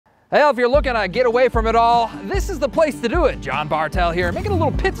Well, if you're looking to get away from it all, this is the place to do it. John Bartell here, making a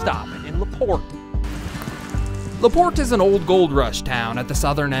little pit stop in Porte. Porte is an old gold rush town at the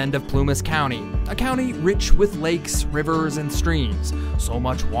southern end of Plumas County, a county rich with lakes, rivers, and streams. So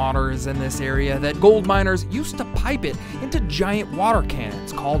much water is in this area that gold miners used to pipe it into giant water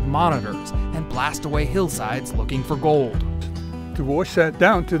cannons called monitors and blast away hillsides looking for gold. To wash that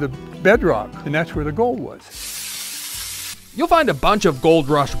down to the bedrock, and that's where the gold was. You'll find a bunch of gold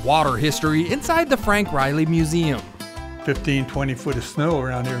rush water history inside the Frank Riley Museum. 15, 20 foot of snow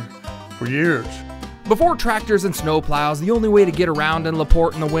around here for years. Before tractors and snowplows, the only way to get around in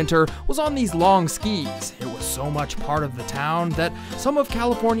Porte in the winter was on these long skis. It was so much part of the town that some of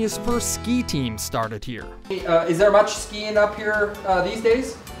California's first ski teams started here. Is there much skiing up here these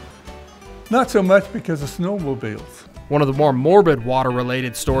days? Not so much because of snowmobiles. One of the more morbid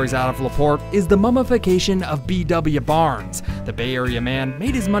water-related stories out of Porte is the mummification of B.W. Barnes. The Bay Area man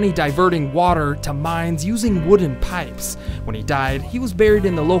made his money diverting water to mines using wooden pipes. When he died, he was buried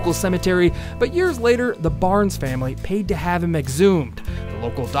in the local cemetery, but years later, the Barnes family paid to have him exhumed. The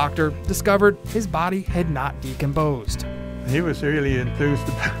local doctor discovered his body had not decomposed. He was really enthused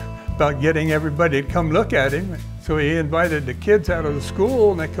about getting everybody to come look at him. So he invited the kids out of the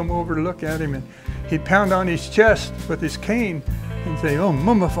school, and they come over to look at him, and he'd pound on his chest with his cane and say, "Oh,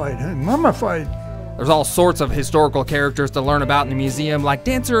 mummified, mummified." There's all sorts of historical characters to learn about in the museum, like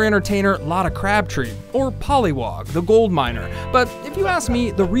dancer-entertainer Lotta Crabtree, or Pollywog, the gold miner. But if you ask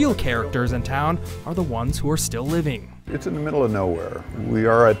me, the real characters in town are the ones who are still living. It's in the middle of nowhere. We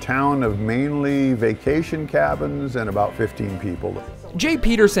are a town of mainly vacation cabins and about 15 people. Jay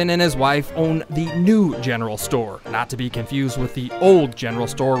Peterson and his wife own the new general store, not to be confused with the old general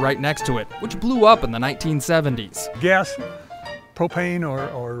store right next to it, which blew up in the 1970s. Gas, propane,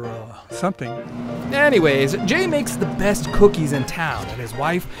 or something. Anyways, Jay makes the best cookies in town, and his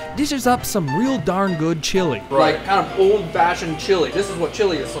wife dishes up some real darn good chili. Right. Like kind of old-fashioned chili. This is what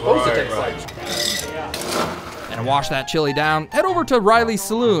chili is supposed to taste like. And to wash that chili down, head over to Riley's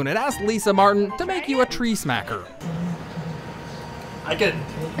Saloon and ask Lisa Martin to make you a tree smacker.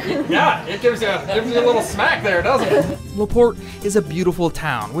 Yeah, it gives you a little smack there, doesn't it? Porte is a beautiful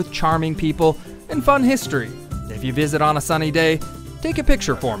town with charming people and fun history. If you visit on a sunny day, take a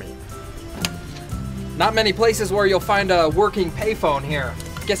picture for me. Not many places where you'll find a working payphone here.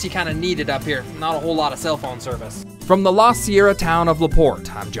 Guess you kind of need it up here. Not a whole lot of cell phone service. From the Lost Sierra town of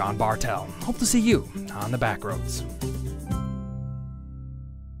Porte, I'm John Bartell. Hope to see you on the Backroads.